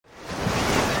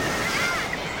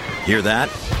Hear that?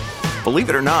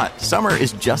 Believe it or not, summer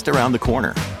is just around the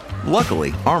corner.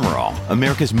 Luckily, Armor All,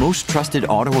 America's most trusted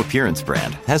auto appearance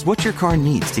brand, has what your car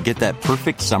needs to get that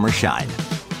perfect summer shine.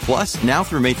 Plus, now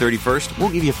through May 31st, we'll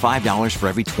give you $5 for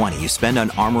every $20 you spend on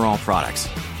Armor All products.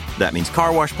 That means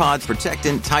car wash pods,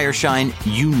 protectant, tire shine,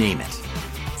 you name it.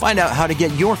 Find out how to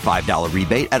get your $5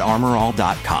 rebate at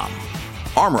armorall.com.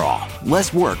 Armor All,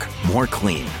 less work, more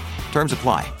clean. Terms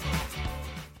apply.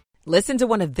 Listen to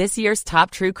one of this year's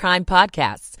top true crime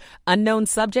podcasts. Unknown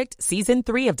Subject, Season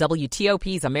 3 of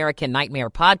WTOP's American Nightmare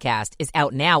podcast is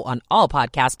out now on all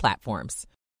podcast platforms.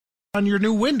 On your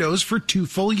new windows for 2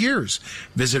 full years.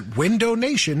 Visit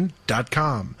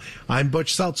windownation.com. I'm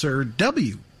Butch Seltzer,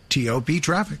 WTOP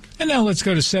Traffic. And now let's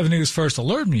go to 7 News First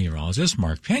Alert meteorologist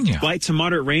Mark Pena. Light to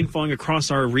moderate rain falling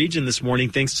across our region this morning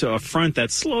thanks to a front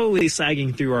that's slowly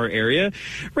sagging through our area.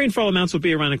 Rainfall amounts will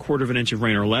be around 1/4 of an inch of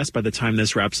rain or less by the time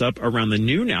this wraps up around the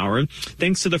noon hour.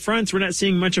 Thanks to the fronts, we're not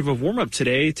seeing much of a warm-up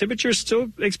today. Temperatures still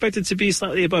expected to be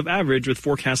slightly above average with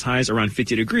forecast highs around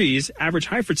 50 degrees. Average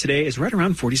high for today is right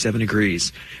around 47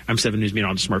 degrees. I'm 7 News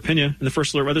meteorologist Mark Pena in the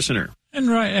First Alert Weather Center. And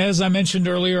right, as I mentioned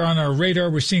earlier on our radar,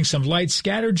 we're seeing some light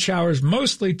scattered showers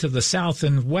mostly to the south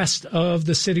and west of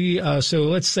the city. So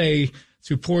let's say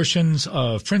through portions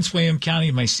of Prince William County,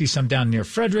 you might see some down near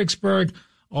Fredericksburg,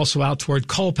 also out toward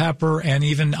Culpeper and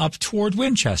even up toward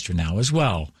Winchester now as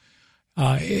well.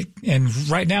 And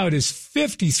right now it is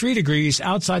 53 degrees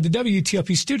outside the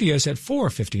WTOP studios at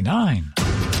 4:59.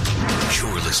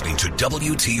 You're listening to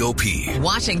WTOP,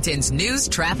 Washington's news,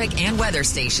 traffic, and weather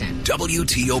station.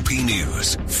 WTOP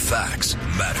News. Facts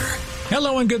matter.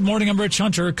 Hello and good morning. I'm Rich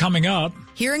Hunter. Coming up,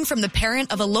 hearing from the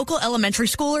parent of a local elementary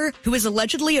schooler who is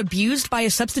allegedly abused by a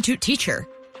substitute teacher.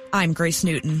 I'm Grace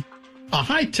Newton. A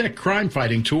high-tech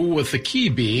crime-fighting tool with the key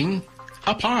being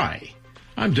up high.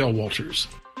 I'm Del Walters.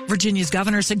 Virginia's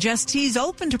governor suggests he's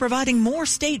open to providing more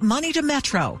state money to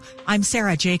Metro. I'm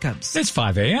Sarah Jacobs. It's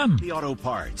 5 a.m. The Auto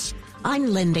Parts.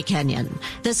 I'm Linda Kenyon.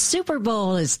 The Super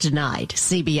Bowl is tonight.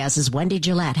 CBS's Wendy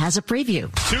Gillette has a preview.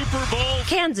 Super Bowl.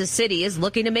 Kansas City is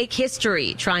looking to make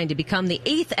history, trying to become the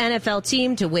 8th NFL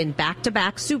team to win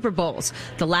back-to-back Super Bowls.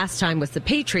 The last time was the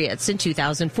Patriots in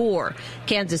 2004.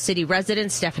 Kansas City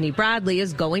resident Stephanie Bradley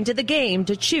is going to the game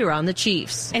to cheer on the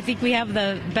Chiefs. I think we have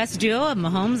the best duo of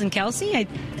Mahomes and Kelsey. I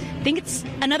think it's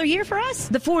another year for us.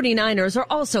 The 49ers are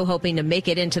also hoping to make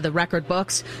it into the record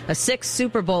books. A 6th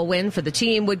Super Bowl win for the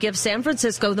team would give San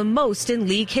Francisco the most in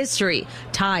league history,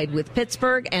 tied with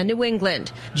Pittsburgh and New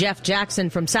England. Jeff Jackson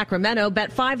from Sacramento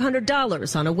bet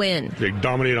 $500 on a win. They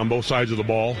dominate on both sides of the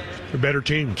ball. They're a better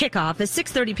team. Kickoff is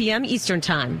 6:30 p.m. Eastern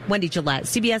Time. Wendy Gillette,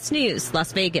 CBS News,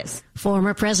 Las Vegas.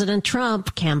 Former President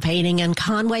Trump, campaigning in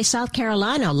Conway, South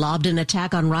Carolina, lobbed an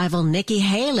attack on rival Nikki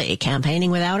Haley,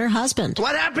 campaigning without her husband.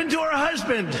 What happened to her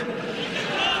husband?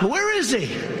 Where is he?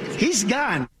 He's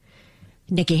gone.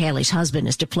 Nikki Haley's husband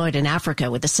is deployed in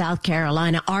Africa with the South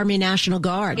Carolina Army National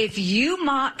Guard. If you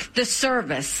mock the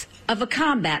service of a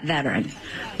combat veteran,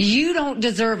 you don't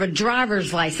deserve a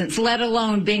driver's license, let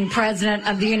alone being president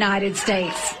of the United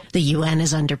States. The UN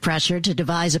is under pressure to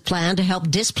devise a plan to help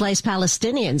displaced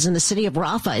Palestinians in the city of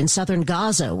Rafah in southern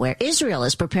Gaza, where Israel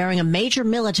is preparing a major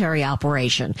military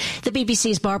operation. The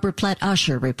BBC's Barbara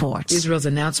Plett-Usher reports. Israel's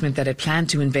announcement that it planned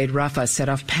to invade Rafah set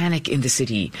off panic in the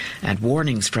city and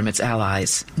warnings from its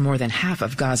allies. More than half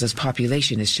of Gaza's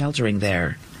population is sheltering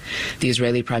there. The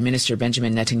Israeli Prime Minister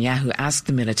Benjamin Netanyahu asked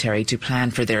the military to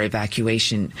plan for their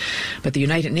evacuation, but the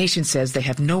United Nations says they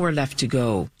have nowhere left to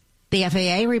go. The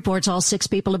FAA reports all 6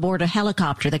 people aboard a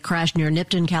helicopter that crashed near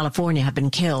Nipton, California, have been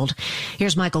killed.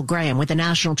 Here's Michael Graham with the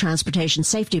National Transportation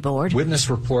Safety Board. Witness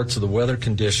reports of the weather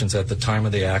conditions at the time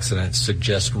of the accident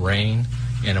suggest rain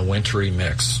and a wintry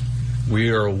mix. We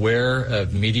are aware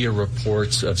of media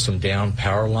reports of some downed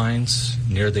power lines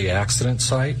near the accident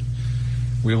site.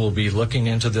 We will be looking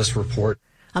into this report.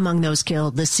 Among those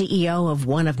killed, the CEO of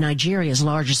one of Nigeria's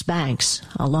largest banks,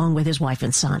 along with his wife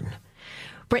and son.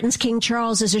 Britain's King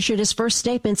Charles has issued his first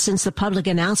statement since the public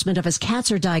announcement of his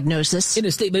cancer diagnosis. In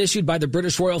a statement issued by the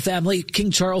British royal family,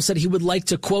 King Charles said he would like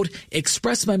to, quote,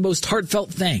 express my most heartfelt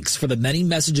thanks for the many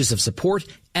messages of support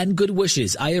and good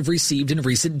wishes I have received in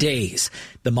recent days.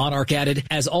 The monarch added,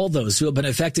 as all those who have been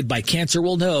affected by cancer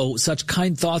will know, such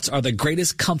kind thoughts are the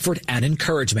greatest comfort and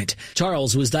encouragement.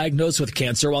 Charles was diagnosed with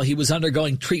cancer while he was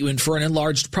undergoing treatment for an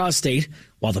enlarged prostate.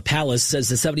 While the palace says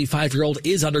the 75-year-old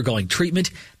is undergoing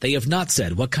treatment, they have not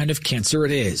said what kind of cancer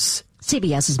it is.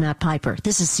 CBS's Matt Piper.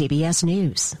 This is CBS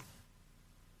News.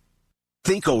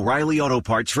 Think O'Reilly Auto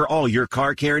Parts for all your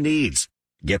car care needs.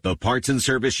 Get the parts and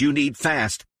service you need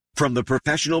fast from the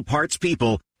professional parts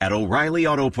people at O'Reilly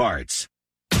Auto Parts.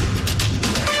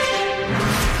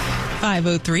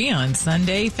 5:03 on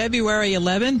Sunday, February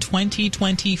 11,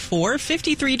 2024.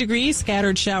 53 degrees,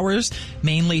 scattered showers,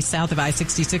 mainly south of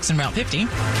I-66 and Route 50.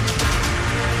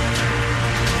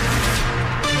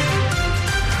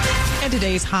 And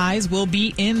today's highs will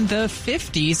be in the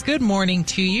 50s. Good morning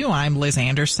to you. I'm Liz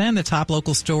Anderson. The top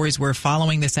local stories we're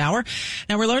following this hour.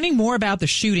 Now, we're learning more about the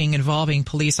shooting involving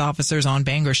police officers on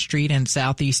Bangor Street in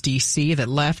southeast D.C. that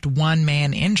left one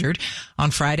man injured.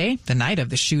 On Friday, the night of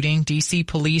the shooting, D.C.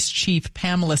 Police Chief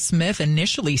Pamela Smith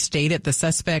initially stated the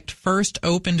suspect first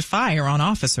opened fire on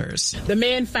officers. The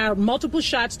man fired multiple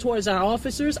shots towards our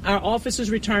officers. Our officers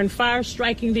returned fire,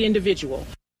 striking the individual.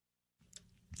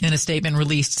 In a statement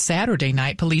released Saturday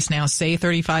night, police now say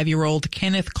 35-year-old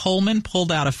Kenneth Coleman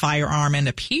pulled out a firearm and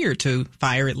appeared to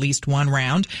fire at least one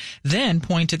round, then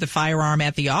pointed the firearm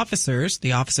at the officers.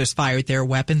 The officers fired their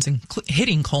weapons,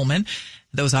 hitting Coleman.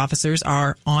 Those officers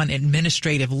are on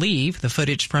administrative leave. The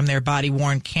footage from their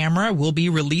body-worn camera will be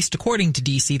released according to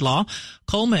D.C. law.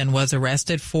 Coleman was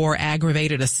arrested for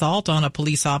aggravated assault on a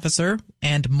police officer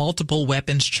and multiple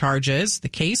weapons charges. The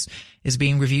case is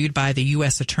being reviewed by the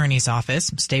U.S. Attorney's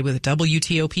Office. Stay with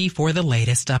WTOP for the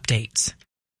latest updates.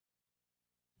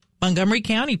 Montgomery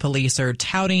County Police are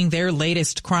touting their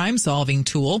latest crime-solving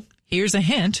tool. Here's a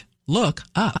hint. Look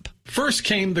up. First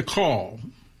came the call.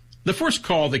 The first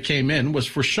call that came in was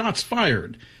for shots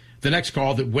fired. The next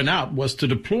call that went out was to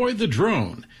deploy the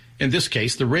drone. In this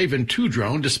case, the Raven 2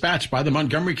 drone dispatched by the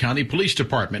Montgomery County Police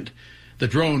Department. The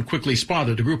drone quickly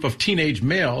spotted a group of teenage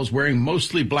males wearing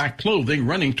mostly black clothing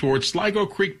running towards Sligo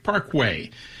Creek Parkway.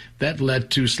 That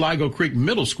led to Sligo Creek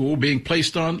Middle School being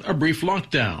placed on a brief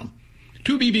lockdown.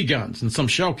 2 BB guns and some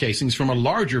shell casings from a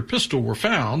larger pistol were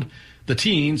found. The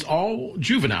teens, all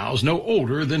juveniles, no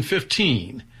older than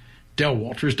 15. Del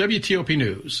Walters, WTOP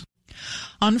News.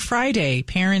 On Friday,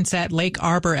 parents at Lake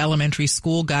Arbor Elementary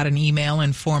School got an email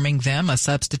informing them a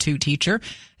substitute teacher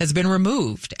has been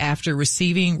removed after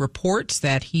receiving reports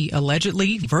that he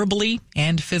allegedly verbally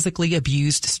and physically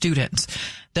abused students.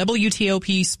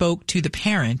 WTOP spoke to the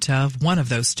parent of one of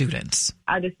those students.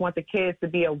 I just want the kids to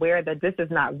be aware that this is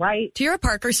not right. Tierra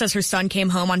Parker says her son came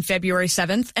home on February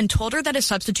 7th and told her that a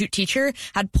substitute teacher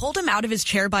had pulled him out of his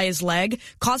chair by his leg,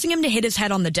 causing him to hit his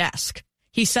head on the desk.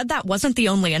 He said that wasn't the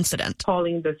only incident.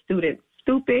 Calling the student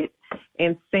stupid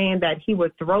and saying that he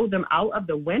would throw them out of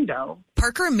the window.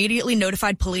 Parker immediately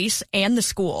notified police and the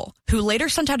school, who later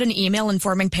sent out an email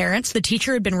informing parents the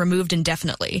teacher had been removed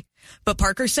indefinitely. But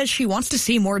Parker says she wants to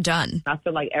see more done. I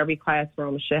feel like every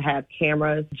classroom should have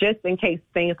cameras. Just in case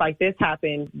things like this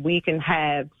happen, we can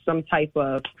have some type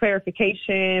of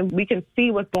clarification. We can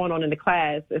see what's going on in the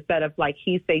class instead of like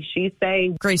he say, she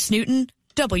say. Grace Newton,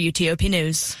 WTOP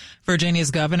News.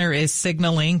 Virginia's governor is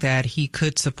signaling that he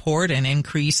could support an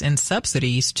increase in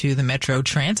subsidies to the Metro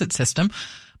transit system,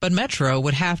 but Metro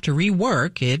would have to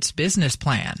rework its business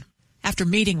plan. After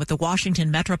meeting with the Washington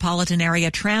Metropolitan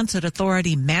Area Transit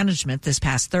Authority management this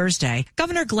past Thursday,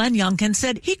 Governor Glenn Youngkin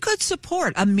said he could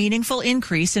support a meaningful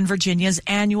increase in Virginia's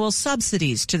annual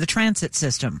subsidies to the transit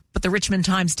system. But the Richmond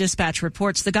Times-Dispatch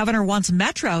reports the governor wants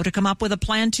Metro to come up with a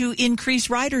plan to increase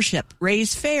ridership,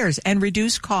 raise fares, and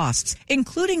reduce costs,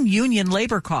 including union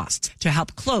labor costs, to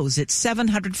help close its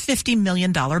 $750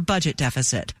 million budget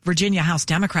deficit. Virginia House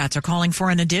Democrats are calling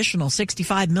for an additional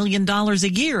 $65 million a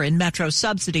year in Metro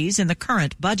subsidies in the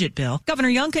current budget bill. Governor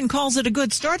Youngkin calls it a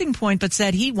good starting point, but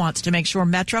said he wants to make sure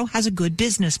Metro has a good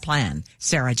business plan.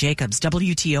 Sarah Jacobs,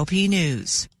 WTOP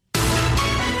News.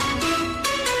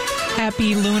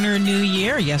 Happy Lunar New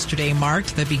Year. Yesterday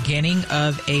marked the beginning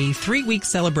of a 3-week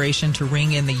celebration to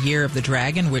ring in the Year of the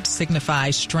Dragon, which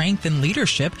signifies strength and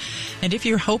leadership. And if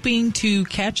you're hoping to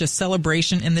catch a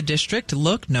celebration in the district,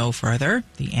 look no further.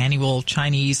 The annual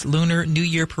Chinese Lunar New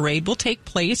Year Parade will take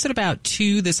place at about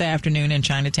 2 this afternoon in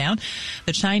Chinatown.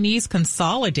 The Chinese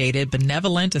Consolidated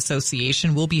Benevolent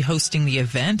Association will be hosting the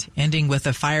event, ending with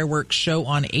a fireworks show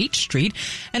on H Street.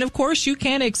 And of course, you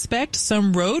can expect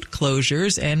some road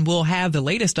closures, and we'll have the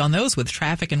latest on those with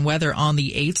traffic and weather on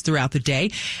the 8s throughout the day.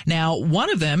 Now, one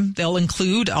of them, they'll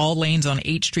include all lanes on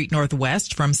 8th Street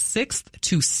Northwest from 6th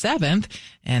to 7th,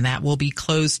 and that will be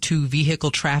closed to vehicle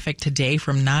traffic today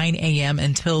from 9 a.m.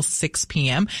 until 6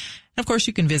 p.m. Of course,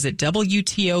 you can visit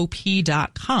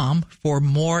WTOP.com for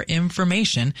more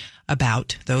information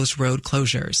about those road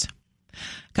closures.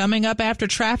 Coming up after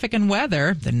traffic and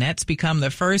weather, the Nets become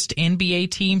the first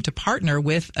NBA team to partner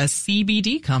with a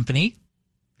CBD company.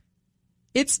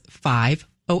 It's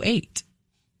 5:08.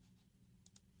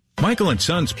 Michael &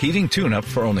 Son's heating tune-up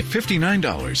for only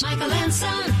 $59. Michael &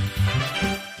 Son.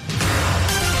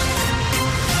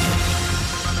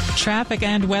 Traffic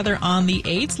and weather on the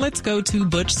 8th. Let's go to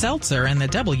Butch Seltzer in the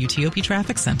WTOP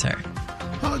Traffic Center.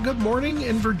 Good morning.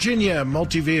 In Virginia,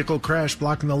 multi-vehicle crash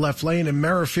blocking the left lane in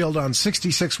Merrifield on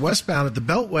 66 westbound at the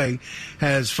Beltway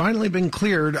has finally been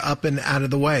cleared up and out of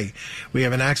the way. We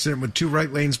have an accident with 2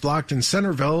 right lanes blocked in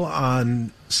Centerville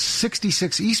on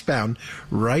 66 eastbound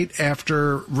right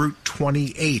after Route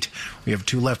 28. We have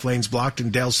 2 left lanes blocked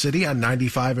in Dale City on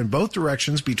 95 in both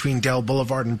directions between Dale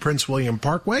Boulevard and Prince William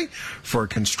Parkway for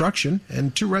construction,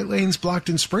 and 2 right lanes blocked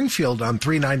in Springfield on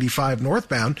 395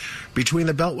 northbound between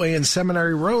the Beltway and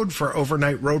Seminary Road for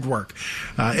overnight road work.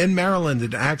 In Maryland,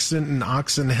 an accident in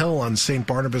Oxon Hill on St.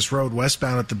 Barnabas Road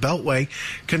westbound at the Beltway.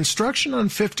 Construction on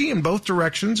 50 in both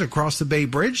directions across the Bay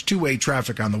Bridge. 2-way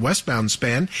traffic on the westbound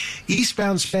span.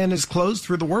 Eastbound span is closed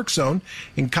through the work zone.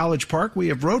 In College Park, we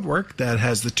have road work that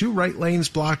has the 2 right lanes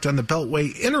blocked on the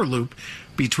Beltway inner loop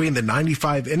between the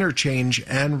 95 interchange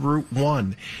and Route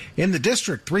 1. In the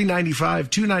district, 395,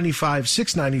 295,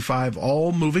 695,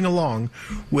 all moving along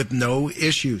with no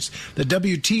issues. The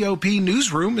WTOP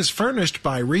newsroom is furnished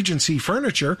by Regency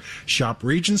Furniture. Shop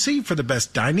Regency for the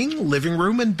best dining, living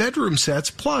room, and bedroom sets,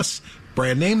 plus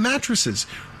brand name mattresses.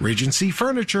 Regency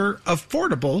Furniture,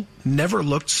 affordable, never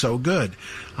looked so good.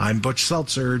 I'm Butch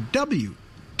Seltzer,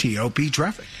 WTOP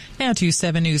Traffic. Now to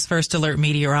 7 News First Alert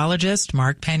meteorologist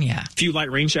Mark Pena. A few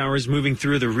light rain showers moving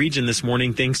through the region this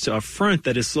morning thanks to a front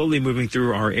that is slowly moving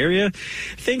through our area.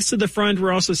 Thanks to the front,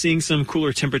 we're also seeing some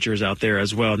cooler temperatures out there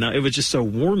as well. Now, it was just so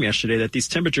warm yesterday that these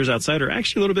temperatures outside are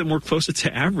actually a little bit more closer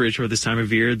to average for this time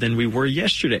of year than we were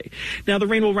yesterday. Now, the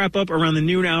rain will wrap up around the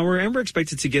noon hour, and we're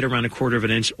expected to get around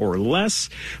 1/4 inch or less.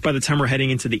 By the time we're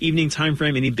heading into the evening time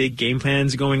frame, any big game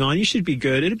plans going on, you should be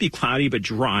good. It'll be cloudy but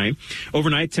dry.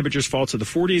 Overnight, temperatures fall to the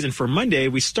 40s, and for Monday,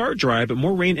 we start dry, but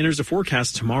more rain enters the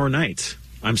forecast tomorrow night.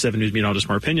 I'm 7 News meteorologist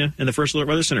Mark Pena in the First Alert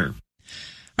Weather Center.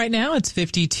 Right now, it's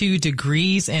 52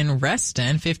 degrees in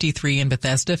Reston, 53 in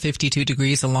Bethesda, 52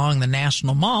 degrees along the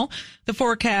National Mall. The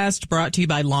forecast brought to you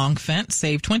by Long Fence.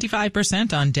 Save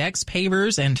 25% on decks,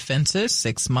 pavers, and fences.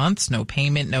 6 months, no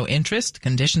payment, no interest.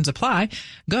 Conditions apply.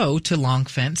 Go to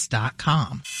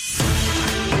longfence.com.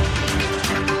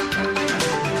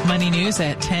 Money news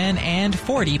at 10 and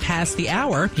 40 past the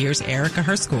hour. Here's Erica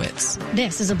Herskowitz.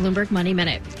 This is a Bloomberg Money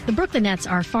Minute. The Brooklyn Nets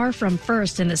are far from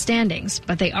first in the standings,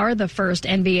 but they are the first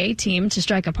NBA team to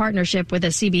strike a partnership with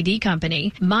a CBD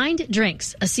company. Mind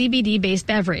Drinks, a CBD-based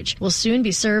beverage, will soon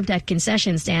be served at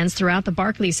concession stands throughout the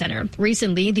Barclays Center.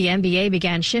 Recently, the NBA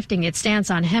began shifting its stance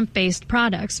on hemp-based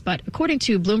products, but according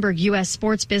to Bloomberg U.S.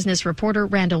 sports business reporter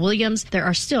Randall Williams, there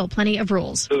are still plenty of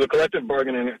rules. So the collective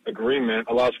bargaining agreement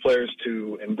allows players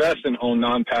to invest and own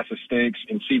non-passive stakes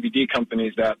in CBD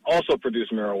companies that also produce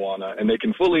marijuana, and they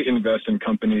can fully invest in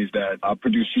companies that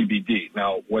produce CBD.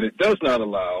 Now, what it does not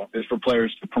allow is for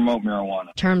players to promote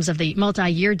marijuana. Terms of the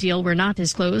multi-year deal were not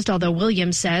disclosed, although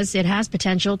Williams says it has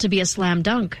potential to be a slam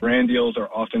dunk. Brand deals are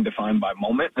often defined by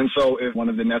moment, and so if one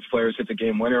of the Nets players hits a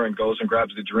game winner and goes and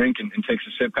grabs the drink and takes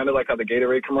a sip, kind of like how the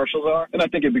Gatorade commercials are, then I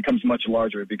think it becomes much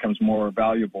larger. It becomes more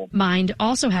valuable. Mind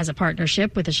also has a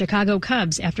partnership with the Chicago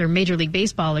Cubs after Major League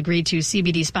Baseball agreed to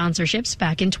CBD sponsorships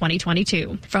back in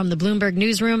 2022. From the Bloomberg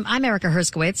Newsroom, I'm Erica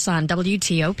Herskowitz on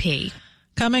WTOP.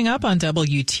 Coming up on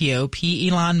WTOP,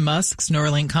 Elon Musk's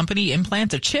Neuralink company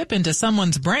implants a chip into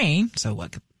someone's brain. So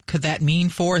what could that mean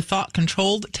for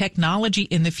thought-controlled technology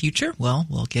in the future? Well,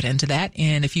 we'll get into that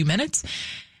in a few minutes.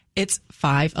 It's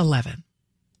 5:11.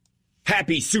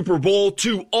 Happy Super Bowl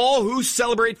to all who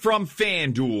celebrate from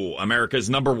FanDuel,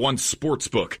 America's #1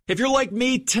 sportsbook. If you're like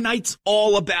me, tonight's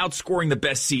all about scoring the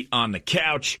best seat on the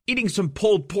couch, eating some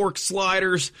pulled pork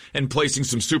sliders, and placing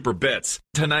some super bets.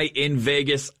 Tonight in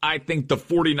Vegas, I think the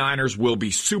 49ers will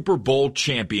be Super Bowl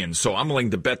champions, so I'm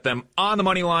willing to bet them on the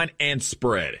money line and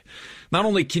spread. Not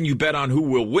only can you bet on who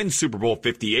will win Super Bowl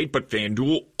 58, but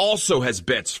FanDuel also has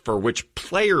bets for which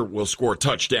player will score a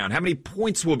touchdown, how many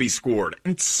points will be scored,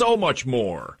 and so much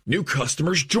more. New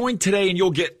customers, join today and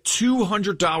you'll get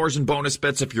 $200 in bonus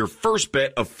bets if your first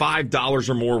bet of $5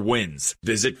 or more wins.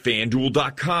 Visit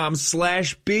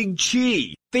FanDuel.com/Big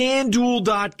Chi.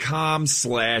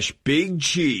 FanDuel.com/Big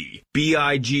Chi.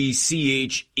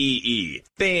 BIGCHEE.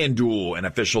 FanDuel, an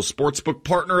official sportsbook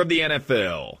partner of the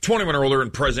NFL. 21 or older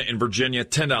and present in Virginia.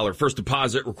 $10 first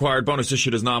deposit required. Bonus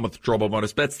issued as non-withdrawable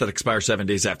bonus bets that expire 7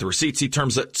 days after receipt. See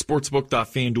terms at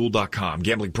sportsbook.fanduel.com.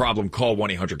 Gambling problem? Call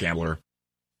 1-800-GAMBLER.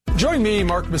 Join me,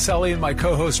 Mark Maselli, and my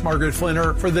co-host Margaret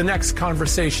Flinner for the next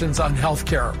Conversations on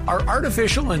Healthcare. Are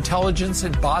artificial intelligence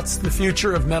and bots the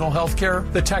future of mental health care?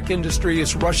 The tech industry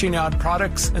is rushing out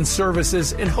products and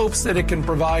services in hopes that it can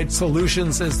provide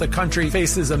solutions as the country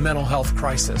faces a mental health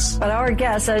crisis. But our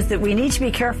guest says that we need to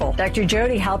be careful. Dr.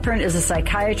 Jody Halpern is a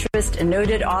psychiatrist, a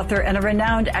noted author, and a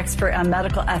renowned expert on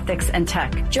medical ethics and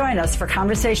tech. Join us for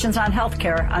Conversations on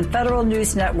Healthcare on Federal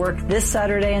News Network this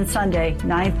Saturday and Sunday,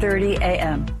 9:30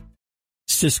 a.m.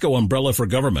 Cisco Umbrella for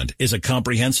Government is a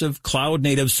comprehensive,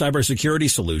 cloud-native cybersecurity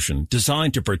solution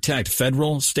designed to protect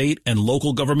federal, state, and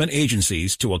local government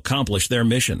agencies to accomplish their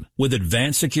mission. With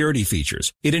advanced security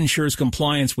features, it ensures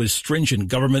compliance with stringent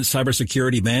government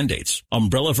cybersecurity mandates.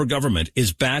 Umbrella for Government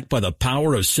is backed by the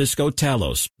power of Cisco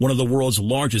Talos, one of the world's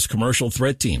largest commercial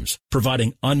threat teams,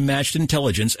 providing unmatched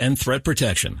intelligence and threat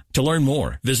protection. To learn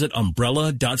more, visit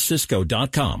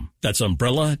umbrella.cisco.com. That's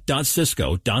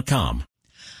umbrella.cisco.com.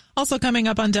 Also coming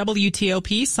up on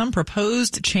WTOP, some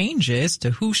proposed changes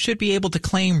to who should be able to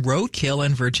claim roadkill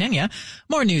in Virginia.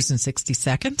 More news in 60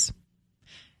 seconds.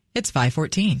 It's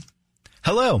 5:14.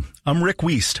 Hello, I'm Rick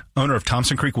Wiest, owner of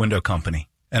Thompson Creek Window Company,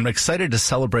 and I'm excited to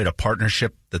celebrate a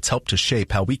partnership that's helped to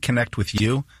shape how we connect with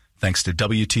you thanks to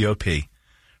WTOP.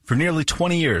 For nearly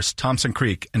 20 years, Thompson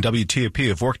Creek and WTOP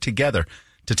have worked together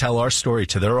to tell our story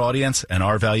to their audience and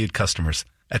our valued customers.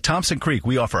 At Thompson Creek,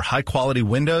 we offer high-quality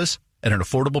windows at an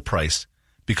affordable price.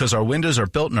 Because our windows are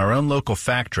built in our own local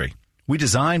factory, we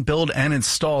design, build, and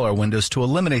install our windows to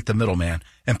eliminate the middleman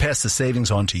and pass the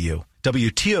savings on to you.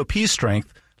 WTOP's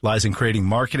strength lies in creating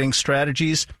marketing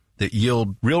strategies that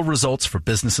yield real results for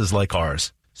businesses like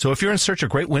ours. So if you're in search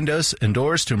of great windows and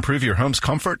doors to improve your home's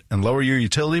comfort and lower your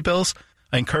utility bills,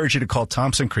 I encourage you to call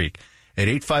Thompson Creek at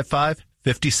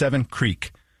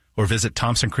 855-57-CREEK or visit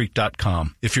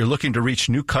thompsoncreek.com. If you're looking to reach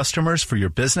new customers for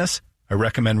your business, I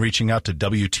recommend reaching out to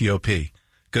WTOP.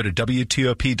 Go to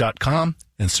WTOP.com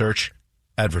and search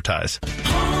Advertise.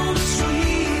 Home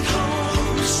sweet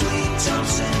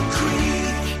Thompson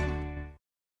Creek.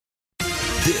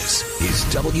 This is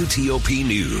WTOP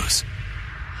News.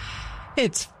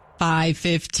 It's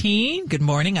 5:15. Good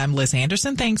morning. I'm Liz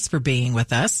Anderson. Thanks for being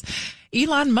with us.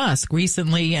 Elon Musk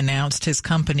recently announced his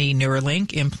company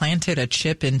Neuralink implanted a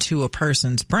chip into a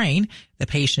person's brain. The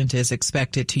patient is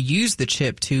expected to use the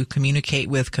chip to communicate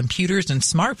with computers and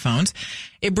smartphones.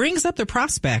 It brings up the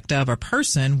prospect of a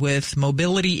person with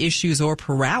mobility issues or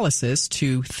paralysis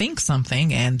to think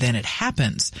something and then it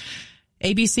happens.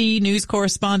 ABC News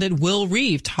correspondent Will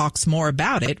Reeve talks more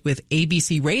about it with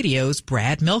ABC Radio's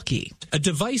Brad Milkey. A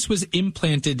device was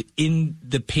implanted in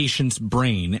the patient's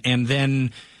brain, and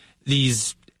then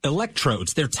these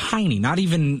electrodes, they're tiny, not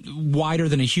even wider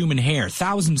than a human hair.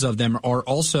 Thousands of them are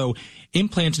also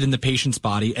implanted in the patient's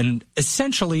body and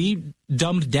essentially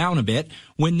dumbed down a bit.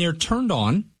 When they're turned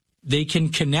on, they can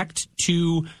connect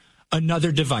to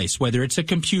another device, whether it's a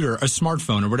computer, a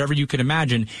smartphone, or whatever you could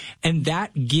imagine, and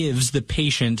that gives the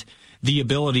patient the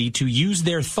ability to use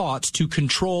their thoughts to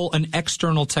control an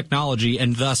external technology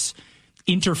and thus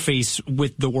interface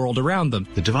with the world around them.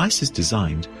 The device is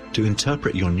designed to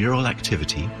interpret your neural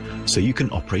activity so you can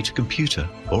operate a computer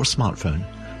or a smartphone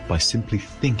by simply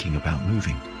thinking about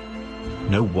moving.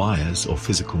 No wires or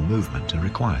physical movement are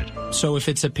required. So if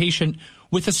it's a patient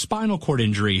with a spinal cord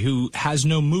injury who has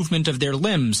no movement of their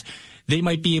limbs, they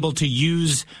might be able to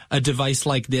use a device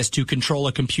like this to control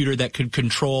a computer that could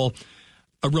control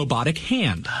a robotic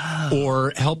hand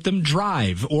or help them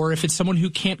drive. Or if it's someone who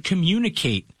can't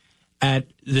communicate at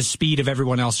the speed of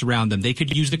everyone else around them, they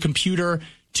could use the computer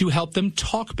to help them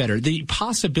talk better. The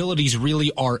possibilities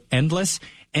really are endless,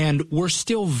 and we're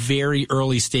still very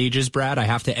early stages, Brad. I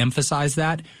have to emphasize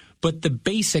that. But the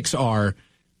basics are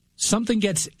something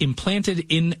gets implanted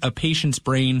in a patient's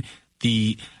brain,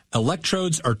 the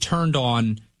electrodes are turned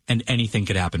on, and anything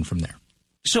could happen from there.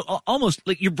 So almost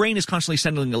like your brain is constantly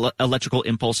sending electrical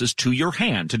impulses to your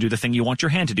hand to do the thing you want your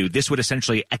hand to do. This would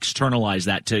essentially externalize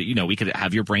that to, we could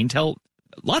have your brain tell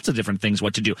lots of different things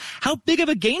what to do. How big of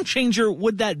a game changer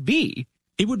would that be?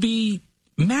 It would be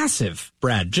massive,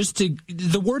 Brad.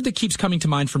 The word that keeps coming to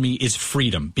mind for me is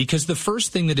freedom, because the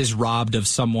first thing that is robbed of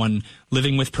someone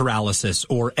living with paralysis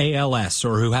or ALS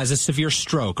or who has a severe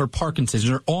stroke or Parkinson's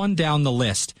or on down the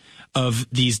list of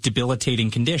these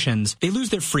debilitating conditions, they lose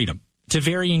their freedom to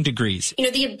varying degrees.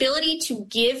 The ability to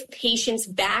give patients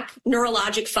back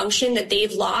neurologic function that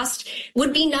they've lost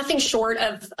would be nothing short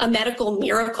of a medical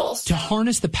miracle. To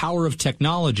harness the power of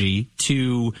technology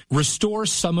to restore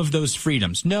some of those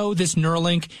freedoms. No, this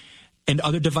Neuralink and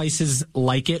other devices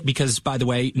like it, because, by the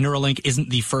way, Neuralink isn't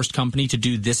the first company to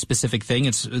do this specific thing.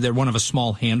 They're one of a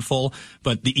small handful,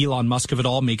 but the Elon Musk of it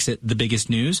all makes it the biggest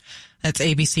news. That's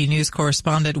ABC News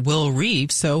correspondent Will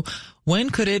Reeves. So when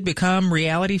could it become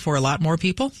reality for a lot more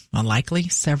people? Well, likely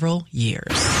several years.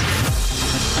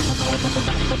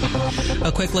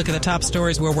 A quick look at the top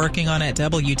stories we're working on at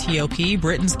WTOP.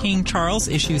 Britain's King Charles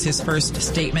issues his first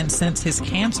statement since his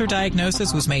cancer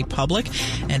diagnosis was made public,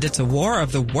 and it's a war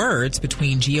of the words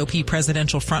between GOP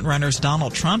presidential frontrunners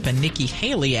Donald Trump and Nikki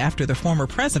Haley after the former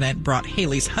president brought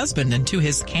Haley's husband into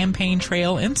his campaign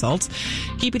trail insults.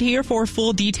 Keep it here for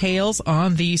full details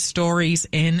on these stories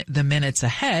in the minutes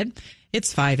ahead.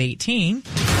 It's 5:18.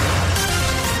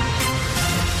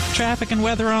 Traffic and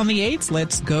weather on the 8s.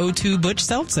 Let's go to Butch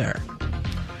Seltzer.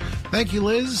 Thank you,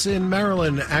 Liz. In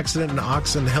Maryland, accident in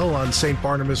Oxon Hill on St.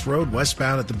 Barnabas Road,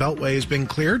 westbound at the Beltway, has been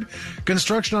cleared.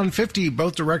 Construction on 50,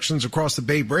 both directions across the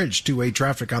Bay Bridge. Two-way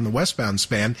traffic on the westbound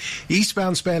span.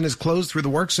 Eastbound span is closed through the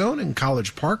work zone in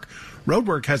College Park.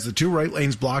 Roadwork has the two right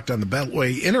lanes blocked on the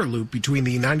Beltway inner loop between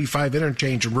the 95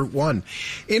 interchange and Route 1.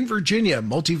 In Virginia,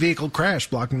 multi-vehicle crash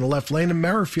blocking the left lane in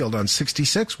Merrifield on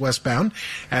 66 westbound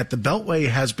at the Beltway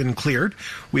has been cleared.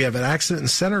 We have an accident in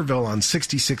Centerville on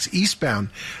 66 eastbound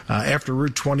after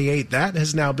Route 28. That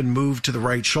has now been moved to the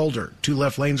right shoulder. Two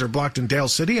left lanes are blocked in Dale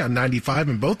City on 95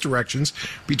 in both directions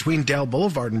between Dale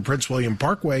Boulevard and Prince William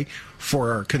Parkway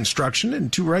for construction,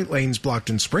 and two right lanes blocked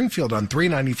in Springfield on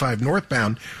 395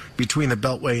 northbound between the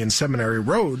Beltway and Seminary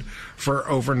Road for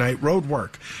overnight road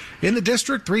work. In the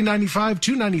district, 395,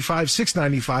 295,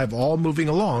 695, all moving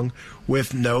along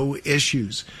with no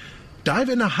issues. Dive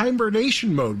into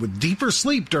hibernation mode with deeper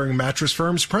sleep during Mattress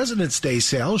Firm's President's Day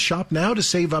sale. Shop now to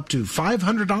save up to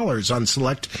 $500 on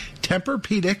select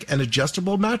Tempur-Pedic and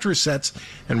adjustable mattress sets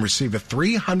and receive a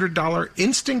 $300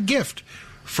 instant gift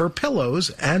for pillows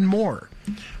and more.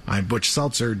 I'm Butch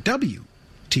Seltzer,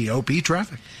 WTOP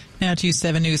Traffic. Now to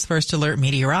 7 News First Alert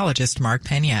meteorologist Mark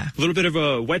Pena. A little bit of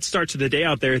a wet start to the day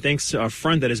out there thanks to a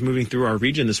front that is moving through our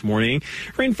region this morning.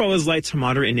 Rainfall is light to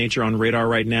moderate in nature on radar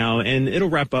right now, and it'll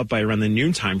wrap up by around the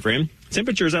noon time frame.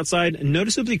 Temperatures outside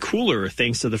noticeably cooler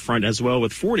thanks to the front as well,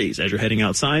 with 40s as you're heading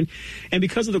outside. And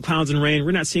because of the clouds and rain,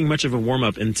 we're not seeing much of a warm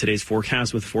up in today's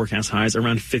forecast, with forecast highs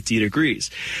around 50 degrees.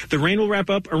 The rain will wrap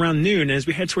up around noon. As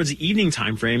we head towards the evening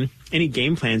time frame, any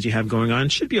game plans you have going on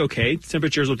should be okay.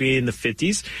 Temperatures will be in the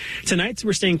 50s. Tonight,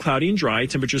 we're staying cloudy and dry.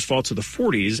 Temperatures fall to the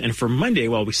 40s. And for Monday,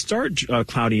 while we start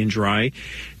cloudy and dry,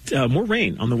 more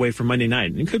rain on the way for Monday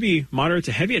night. It could be moderate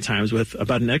to heavy at times, with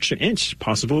about an extra inch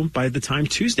possible by the time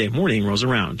Tuesday morning rolls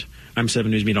around. I'm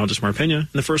 7 News meteorologist Mark Pena in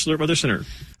the First Alert Weather Center.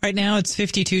 Right now it's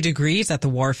 52 degrees at the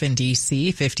Wharf in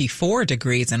D.C., 54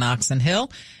 degrees in Oxon Hill.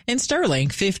 In Sterling,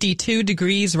 52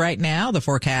 degrees right now. The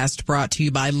forecast brought to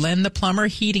you by Len the Plumber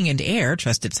Heating and Air.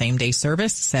 Trusted same-day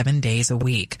service 7 days a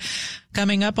week.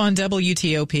 Coming up on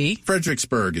WTOP.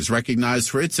 Fredericksburg is recognized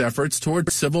for its efforts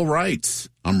toward civil rights.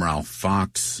 I'm Ralph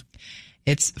Fox.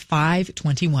 It's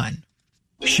 5:21.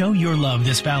 Show your love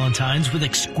this Valentine's with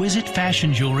exquisite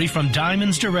fashion jewelry from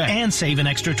Diamonds Direct and save an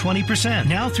extra 20%.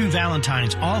 Now through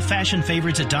Valentine's, all fashion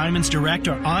favorites at Diamonds Direct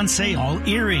are on sale. All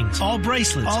earrings, all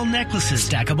bracelets, all necklaces,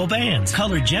 stackable bands,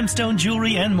 colored gemstone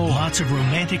jewelry, and more. Lots of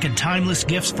romantic and timeless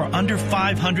gifts for under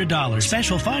 $500.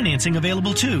 Special financing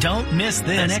available too. Don't miss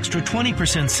this. An extra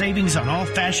 20% savings on all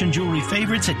fashion jewelry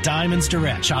favorites at Diamonds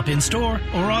Direct. Shop in store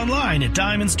or online at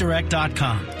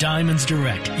diamondsdirect.com. Diamonds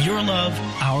Direct. Your love,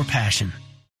 our passion.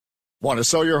 Want to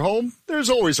sell your home? There's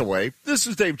always a way. This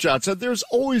is Dave Johnson. There's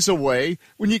always a way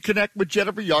when you connect with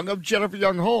Jennifer Young of Jennifer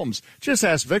Young Homes. Just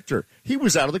ask Victor. He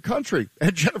was out of the country,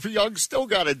 and Jennifer Young still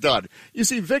got it done. You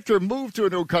see, Victor moved to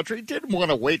a new country, didn't want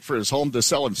to wait for his home to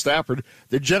sell in Stafford.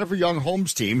 The Jennifer Young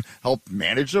Homes team helped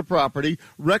manage the property,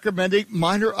 recommending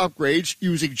minor upgrades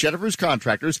using Jennifer's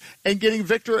contractors, and getting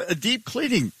Victor a deep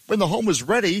cleaning. When the home was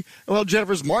ready, well,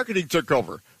 Jennifer's marketing took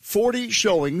over. 40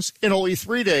 showings in only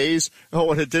 3 days.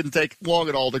 Oh, and it didn't take long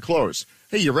at all to close.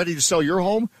 Hey, you ready to sell your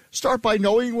home? Start by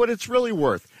knowing what it's really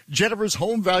worth. Jennifer's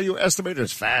Home Value Estimator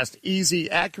is fast, easy,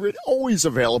 accurate, always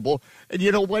available. And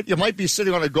you know what? You might be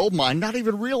sitting on a gold mine, not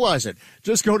even realize it.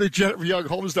 Just go to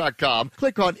JenniferYoungHomes.com,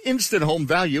 click on Instant Home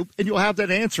Value, and you'll have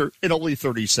that answer in only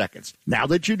 30 seconds. Now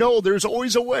that you know there's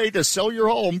always a way to sell your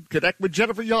home, connect with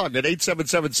Jennifer Young at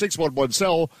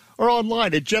 877-611-SELL or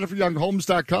online at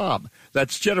JenniferYoungHomes.com.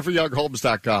 That's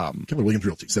JenniferYoungHomes.com. Keller Williams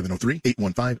Realty,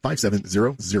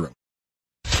 703-815-5700.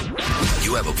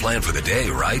 You have a plan for the day,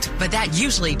 right? But that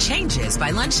usually changes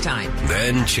by lunchtime.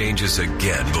 Then changes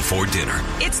again before dinner.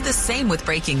 It's the same with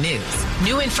breaking news.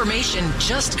 New information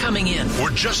just coming in. We're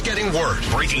just getting word.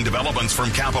 Breaking developments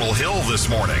from Capitol Hill this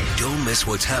morning. Don't miss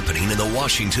what's happening in the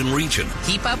Washington region.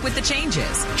 Keep up with the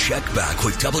changes. Check back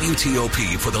with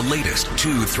WTOP for the latest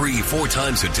 2, 3, 4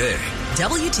 times a day.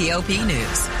 WTOP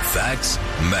News. Facts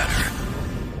matter.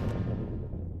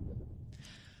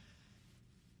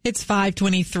 It's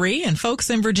 5:23, and folks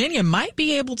in Virginia might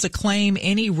be able to claim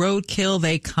any roadkill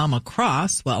they come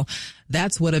across. Well,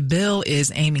 that's what a bill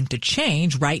is aiming to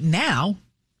change. Right now,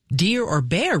 deer or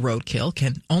bear roadkill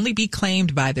can only be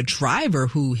claimed by the driver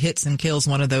who hits and kills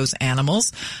one of those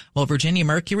animals. Well, Virginia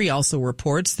Mercury also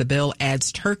reports the bill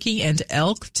adds turkey and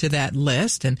elk to that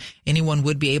list, and anyone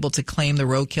would be able to claim the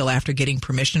roadkill after getting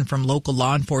permission from local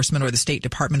law enforcement or the State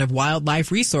Department of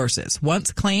Wildlife Resources.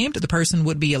 Once claimed, the person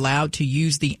would be allowed to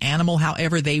use the animal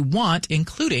however they want,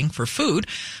 including for food.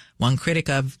 One critic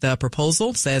of the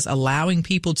proposal says allowing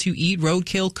people to eat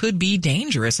roadkill could be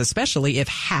dangerous, especially if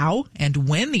how and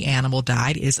when the animal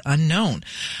died is unknown.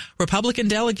 Republican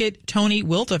Delegate Tony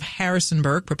Wilt of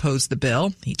Harrisonburg proposed the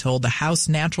bill. He told the House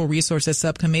Natural Resources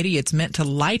Subcommittee it's meant to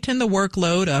lighten the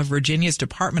workload of Virginia's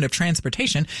Department of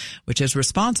Transportation, which is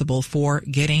responsible for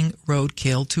getting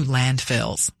roadkill to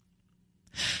landfills.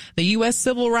 The U.S.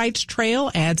 Civil Rights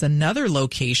Trail adds another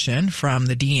location from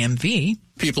the DMV.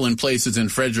 People in places in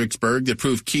Fredericksburg that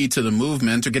proved key to the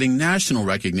movement are getting national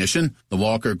recognition. The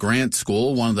Walker Grant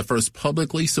School, one of the first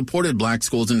publicly supported black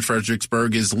schools in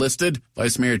Fredericksburg, is listed.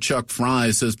 Vice Mayor Chuck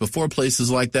Fry says before places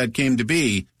like that came to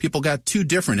be, people got two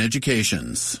different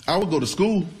educations. I would go to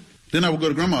school, then I would go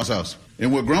to Grandma's house.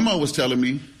 And what Grandma was telling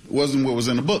me wasn't what was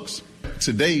in the books.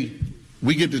 Today,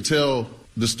 we get to tell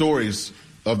the stories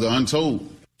of the untold.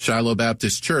 Shiloh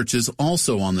Baptist Church is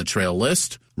also on the trail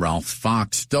list. Ralph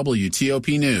Fox,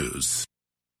 WTOP News.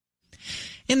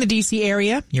 In the D.C.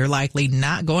 area, you're likely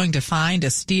not going to find a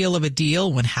steal of a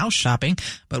deal when house shopping,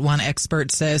 but one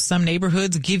expert says some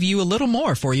neighborhoods give you a little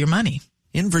more for your money.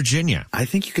 In Virginia, I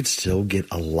think you could still get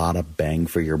a lot of bang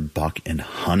for your buck in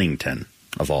Huntington,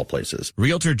 of all places.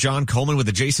 Realtor John Coleman with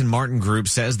the Jason Martin Group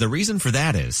says the reason for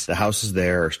that is the houses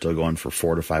there are still going for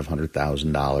 $400,000 to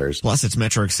 $500,000. Plus, it's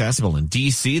metro accessible. In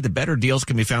D.C., the better deals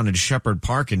can be found in Shepherd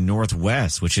Park in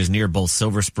Northwest, which is near both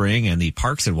Silver Spring and the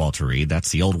parks at Walter Reed.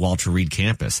 That's the old Walter Reed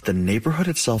campus. The neighborhood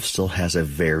itself still has a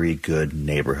very good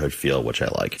neighborhood feel, which I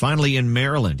like. Finally, in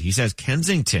Maryland, he says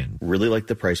Kensington. Really like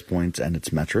the price points, and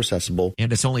it's metro accessible.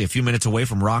 And it's only a few minutes away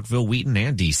from Rockville, Wheaton,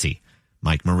 and D.C.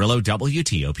 Mike Murillo,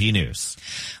 WTOP News.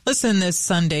 Listen this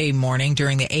Sunday morning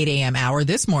during the 8 a.m. hour,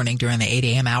 this morning during the 8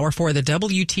 a.m. hour for the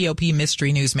WTOP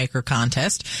Mystery Newsmaker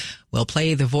Contest. We'll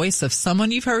play the voice of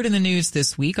someone you've heard in the news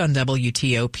this week on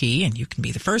WTOP, and you can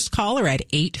be the first caller at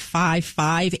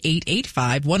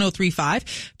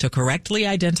 855-885-1035 to correctly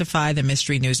identify the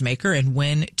Mystery Newsmaker and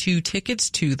win 2 tickets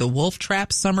to the Wolf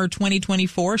Trap Summer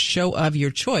 2024 show of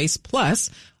your choice, plus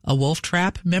a Wolf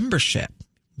Trap membership.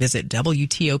 Visit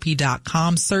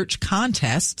WTOP.com, search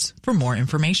contests for more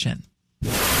information.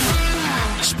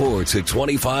 Sports at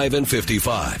 25 and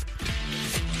 55.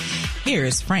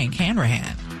 Here's Frank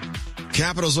Hanrahan.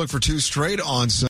 Capitals look for 2 straight on